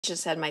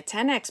Just had my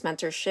 10x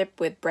mentorship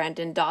with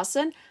Brandon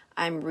Dawson.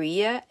 I'm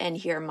Ria, and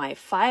here are my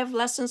 5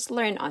 lessons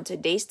learned on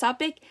today's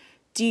topic.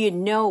 Do you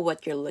know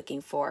what you're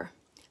looking for?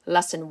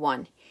 Lesson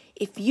 1.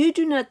 If you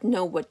do not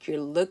know what you're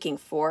looking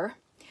for,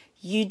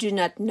 you do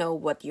not know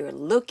what you're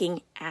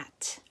looking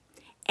at.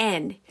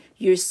 And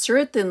you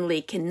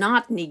certainly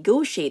cannot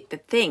negotiate the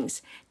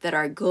things that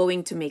are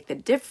going to make the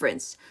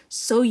difference,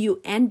 so you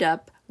end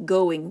up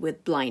going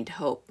with blind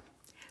hope.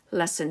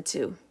 Lesson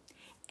 2.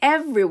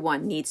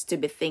 Everyone needs to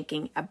be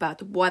thinking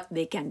about what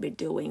they can be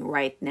doing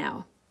right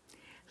now.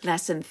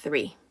 Lesson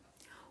 3.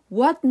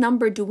 What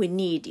number do we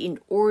need in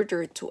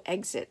order to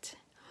exit?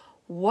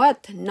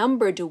 What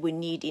number do we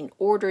need in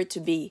order to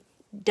be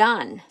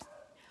done?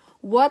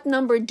 What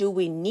number do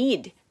we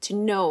need to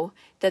know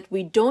that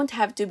we don't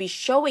have to be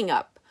showing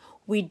up?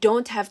 We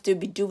don't have to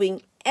be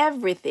doing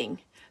everything,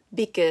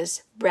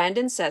 because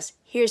Brandon says,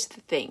 here's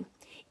the thing.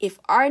 If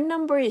our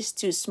number is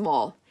too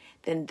small,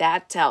 then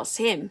that tells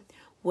him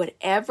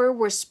whatever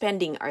we're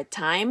spending our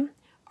time,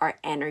 our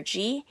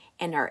energy,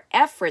 and our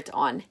effort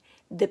on,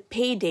 the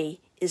payday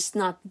is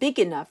not big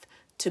enough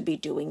to be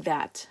doing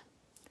that.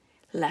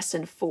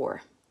 Lesson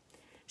 4.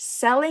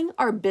 Selling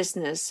our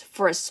business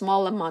for a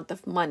small amount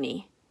of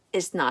money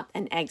is not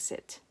an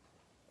exit.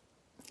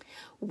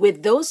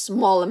 With those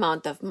small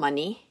amount of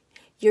money,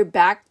 you're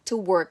back to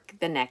work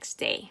the next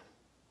day.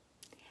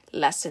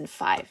 Lesson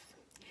 5.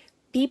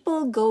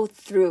 People go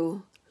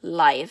through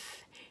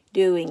life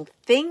doing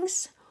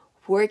things,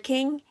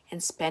 working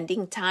and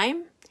spending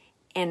time,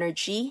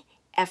 energy,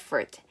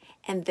 effort,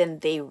 and then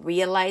they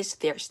realize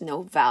there's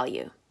no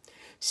value.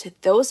 So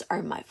those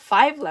are my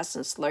 5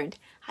 lessons learned.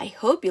 I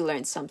hope you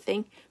learned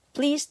something.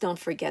 Please don't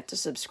forget to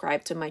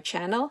subscribe to my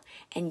channel,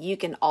 and you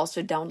can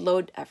also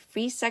download a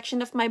free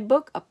section of my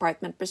book,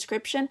 Apartment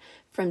Prescription,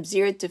 from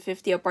 0 to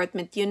 50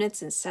 apartment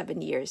units in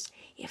 7 years.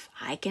 If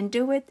I can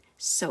do it,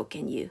 so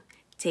can you.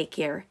 Take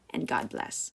care and God bless.